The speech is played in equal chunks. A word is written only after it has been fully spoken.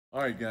All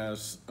right,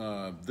 guys,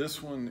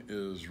 this one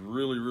is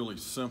really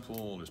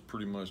simple. It's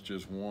pretty much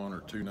just one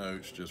or two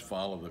notes. Just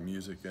follow the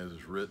music as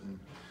it's written.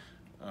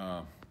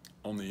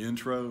 On the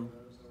intro,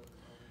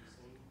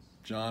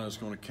 John is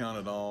going to count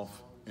it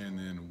off, and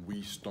then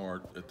we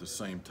start at the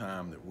same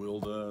time that Will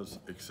does,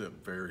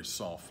 except very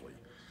softly.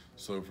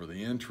 So for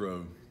the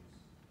intro,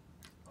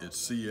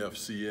 it's CF,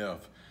 CF,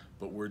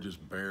 but we're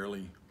just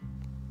barely.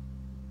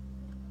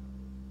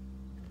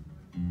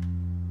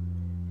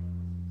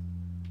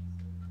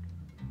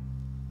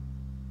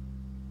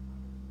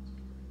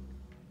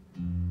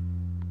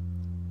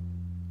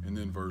 And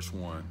then verse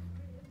 1.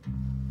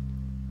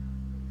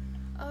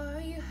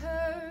 Are you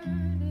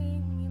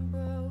hurting and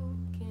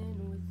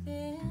broken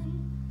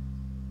within?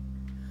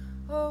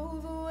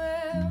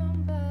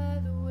 Overwhelmed by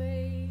the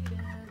weight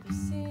of your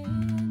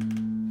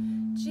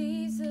sin?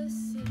 Jesus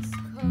is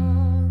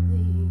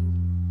calling.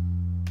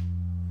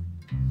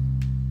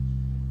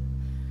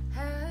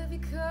 Have you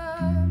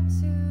come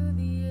to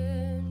the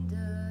end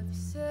of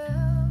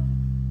yourself?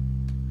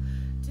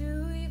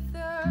 Do you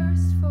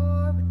thirst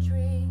for a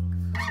drink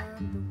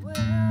from the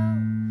well?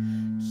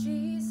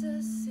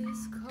 Jesus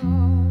is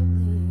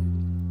calling.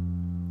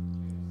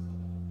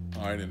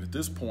 All right, and at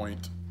this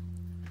point,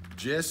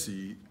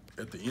 Jesse,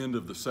 at the end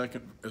of the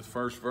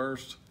first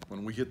verse,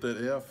 when we hit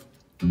that F,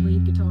 The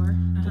lead guitar.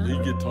 the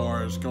lead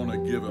guitar is going to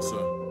give us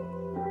a,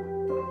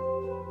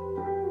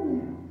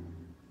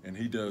 and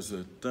he does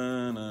a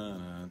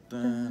da-na,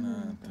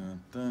 da-na,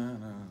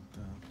 da-na,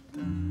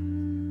 da-na.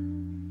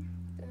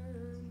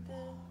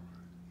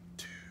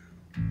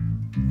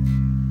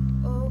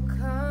 Oh,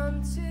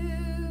 come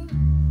to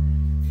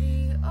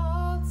the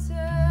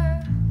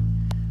altar.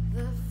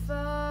 The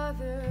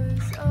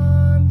Father's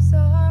arms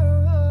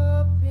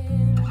are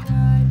open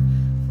wide.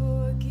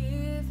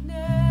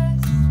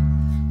 Forgiveness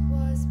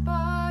was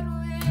bought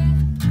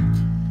with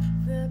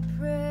the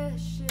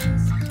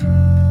precious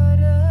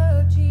blood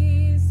of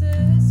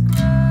Jesus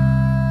Christ.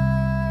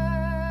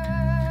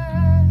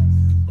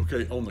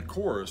 Okay, on the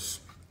chorus,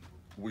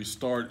 it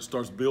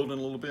starts building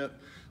a little bit,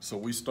 so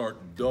we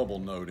start double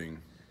noting.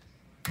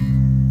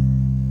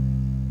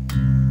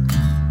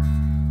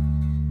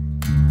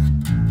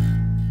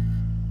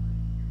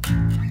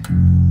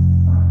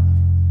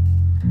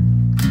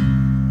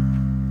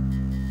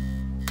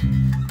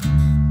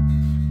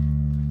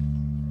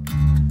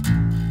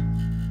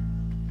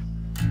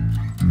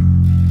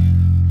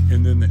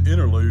 And then the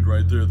interlude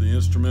right there, the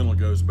instrumental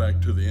goes back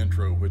to the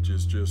intro, which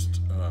is just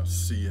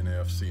C and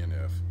F, C and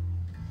F.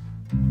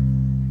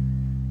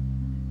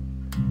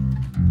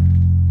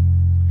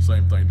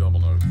 Same thing,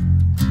 double note.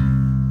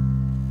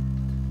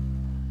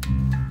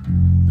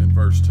 Then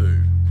verse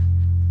 2.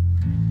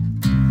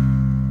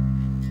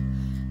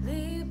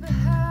 Leave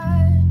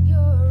behind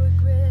your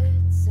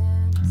regrets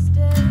and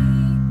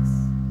mistakes.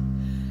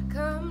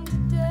 Come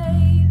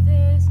today,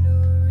 there's no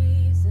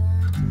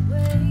reason to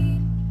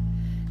wait.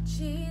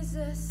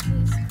 Jesus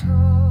is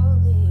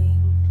calling.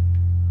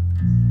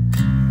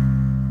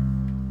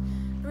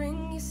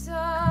 Bring your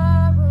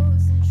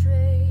sorrows and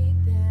trade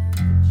them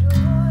for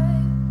joy.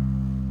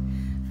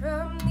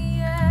 From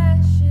the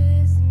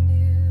ashes, a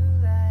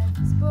new life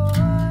is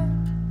born.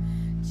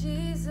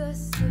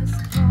 Jesus is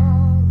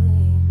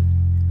calling.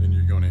 Then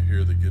you're going to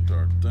hear the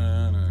guitar.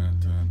 Da-na,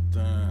 da-na,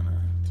 da-na,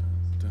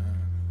 da-na.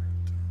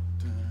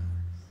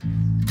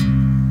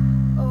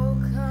 Oh,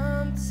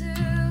 come to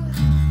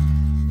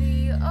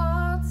the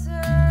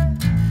altar.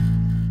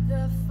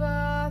 The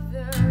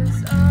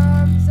Father's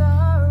arms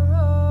are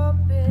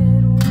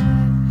open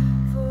wide.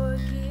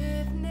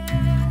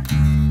 Forgiveness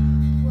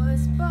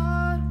was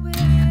bought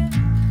with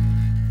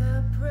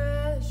the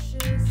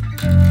precious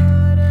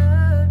blood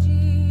of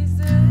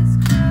Jesus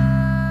Christ.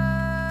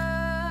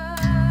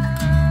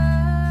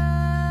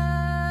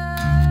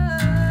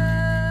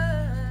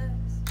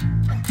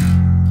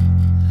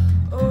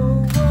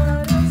 Oh,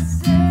 what a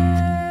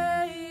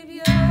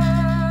Savior.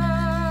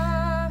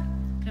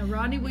 Now,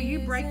 Rodney, will you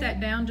break that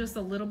down just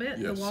a little bit,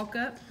 Yes. the walk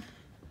up?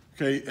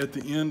 Okay, at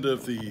the end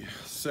of the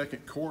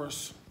second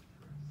chorus,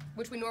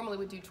 Which we normally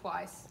would do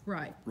twice.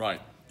 Right.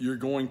 right, you're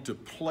going to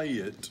play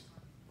it,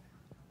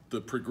 the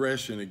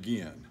progression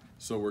again.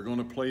 So we're going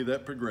to play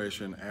that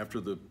progression after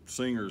the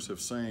singers have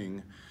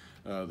sang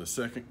the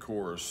second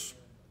chorus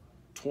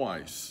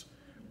twice.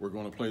 We're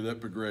going to play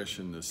that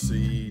progression, the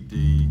C,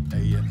 D, A,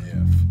 and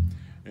F.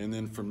 And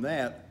then from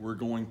that, we're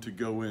going to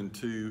go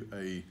into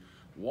a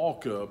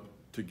walk-up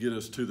to get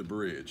us to the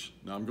bridge.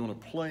 Now I'm going to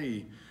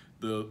play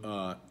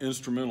the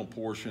instrumental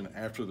portion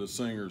after the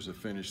singers have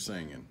finished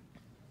singing.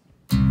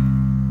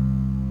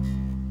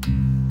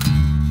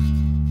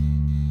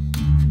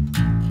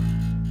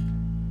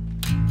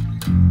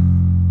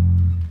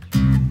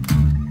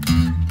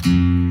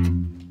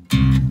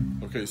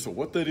 Okay, so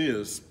what that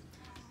is,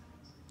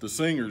 the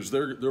singers,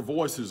 their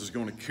voices is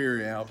going to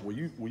carry out. Will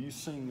you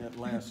sing that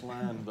last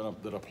line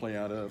that I play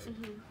out of?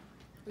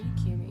 Will you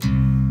cue me?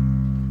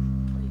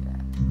 Where you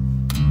at?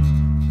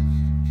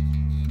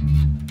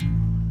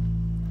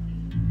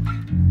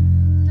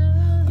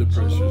 The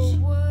precious. Oh,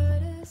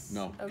 what a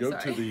No, Oh, go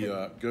sorry.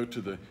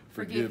 to the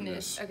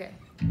forgiveness. Okay.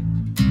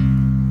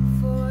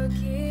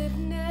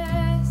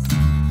 Forgiveness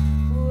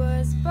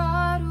was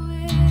bought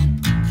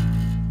with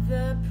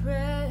the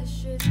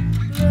precious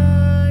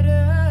blood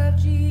of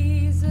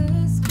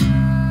Jesus Christ.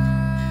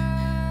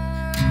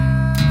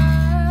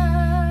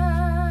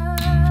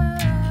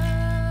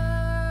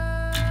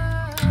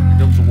 Here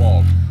comes the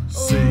walk.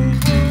 C,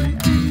 D,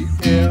 E,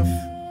 F,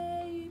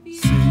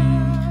 C.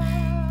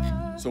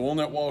 So on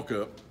that walk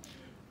up,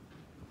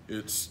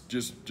 it's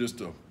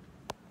just a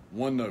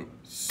one note.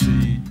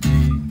 C, D,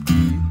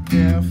 E,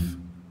 F,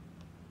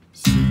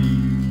 C,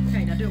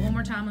 Okay, now do it one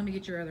more time. Let me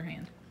get your other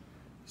hand.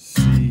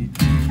 C,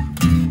 D,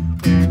 E,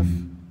 F,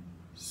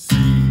 C.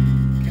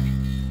 Okay.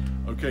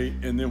 Okay,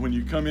 and then when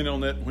you come in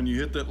on that, when you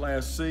hit that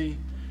last C,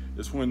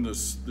 it's when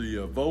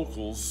the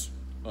vocals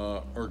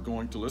are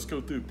going to, let's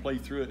go through, play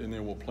through it, and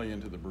then we'll play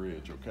into the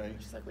bridge, okay?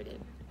 Just like we did.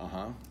 Uh-huh.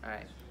 All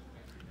right.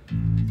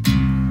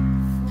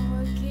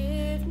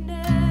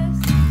 Forgiveness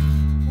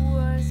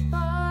was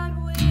bought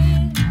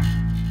with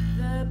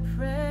the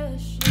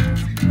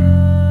precious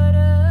blood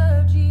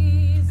of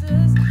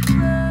Jesus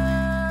Christ.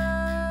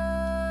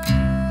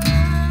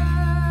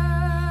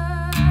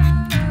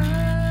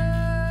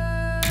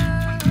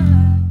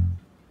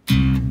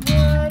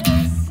 What a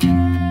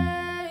Savior!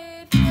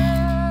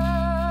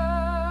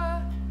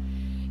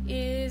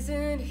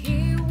 Isn't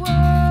He wonderful?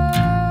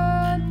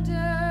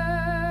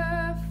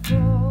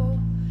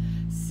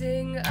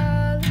 Sing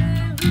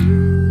Alleluia,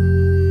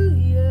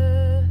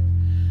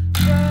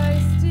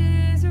 Christ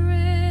is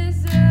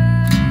risen.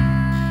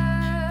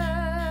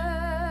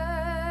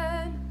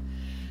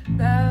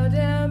 Bow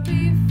down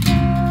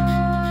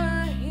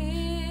before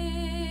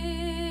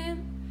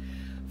Him,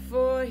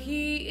 for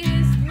He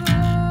is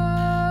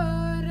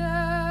Lord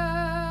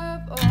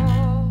of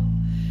all.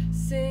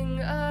 Sing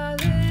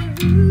Alleluia,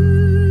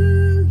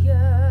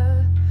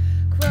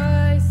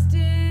 Christ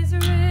is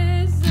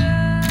risen.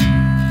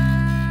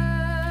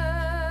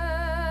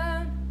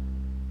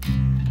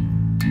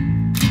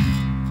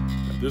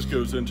 This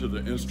goes into the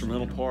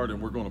instrumental part,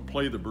 and we're going to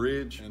play the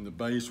bridge, and the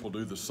bass will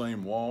do the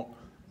same walk.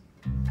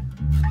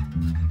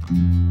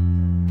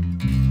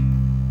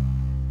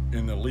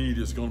 And the lead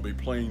is going to be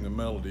playing the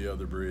melody of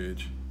the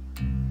bridge.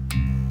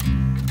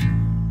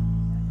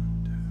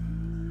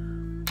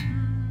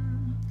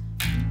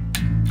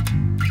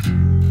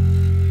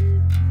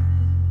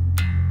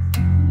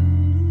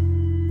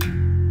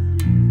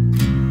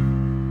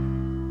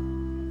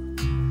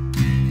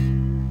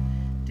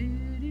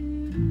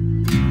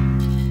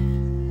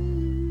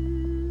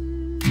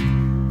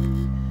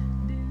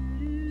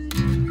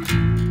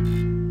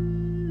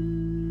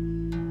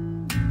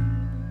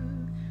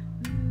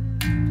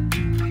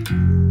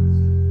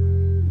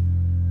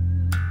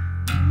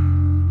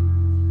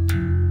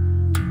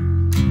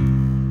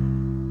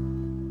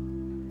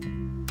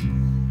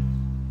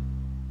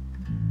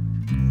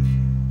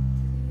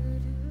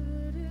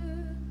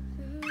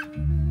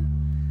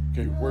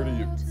 Okay, where do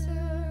you...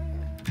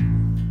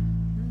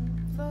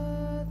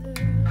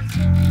 Father's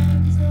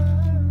arms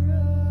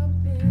are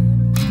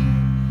open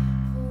wide.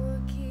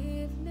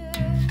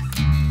 Forgiveness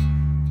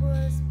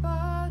was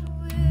bought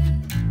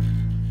with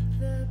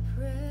the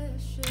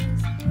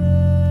precious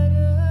blood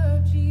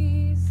of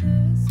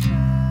Jesus Christ.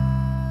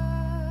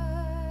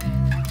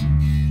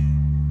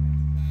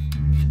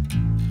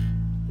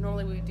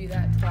 Normally we would do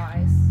that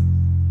twice.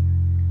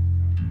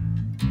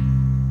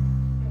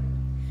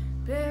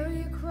 Bear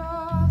your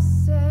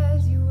cross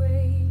as you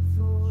wait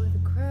for the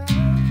crown.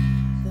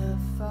 The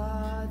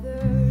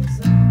Father's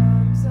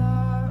arms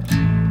are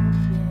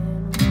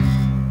open wide.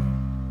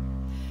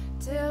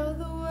 Tell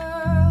the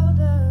world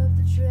of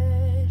the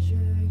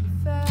treasure you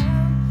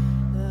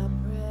found, the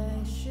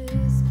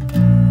precious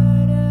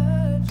blood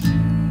of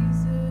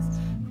Jesus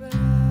Christ.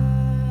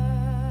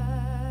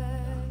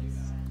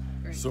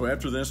 So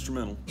after the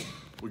instrumental,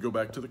 we go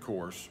back to the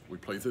chorus. We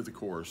play through the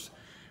chorus.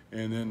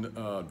 And then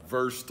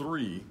verse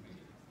 3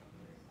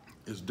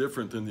 is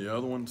different than the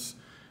other ones.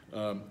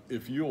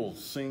 If you'll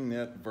sing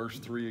that verse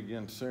 3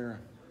 again, Sarah.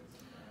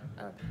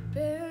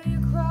 Bear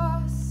your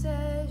cross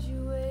as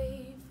you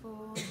wait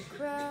for the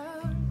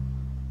crown.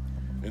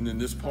 And then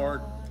this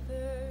part,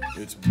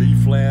 it's B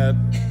flat,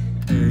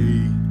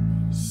 A,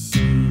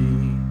 C,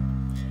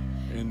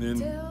 and then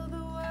Tell the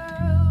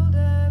world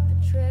of the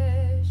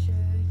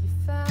treasure you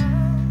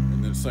found.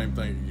 and then same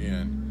thing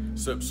again,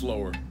 except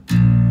slower.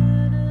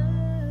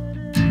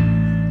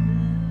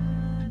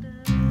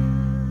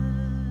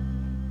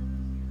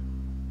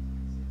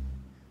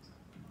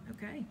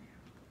 Okay.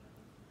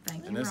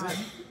 Thank And you, that's Rod.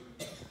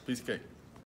 it. Piece of cake.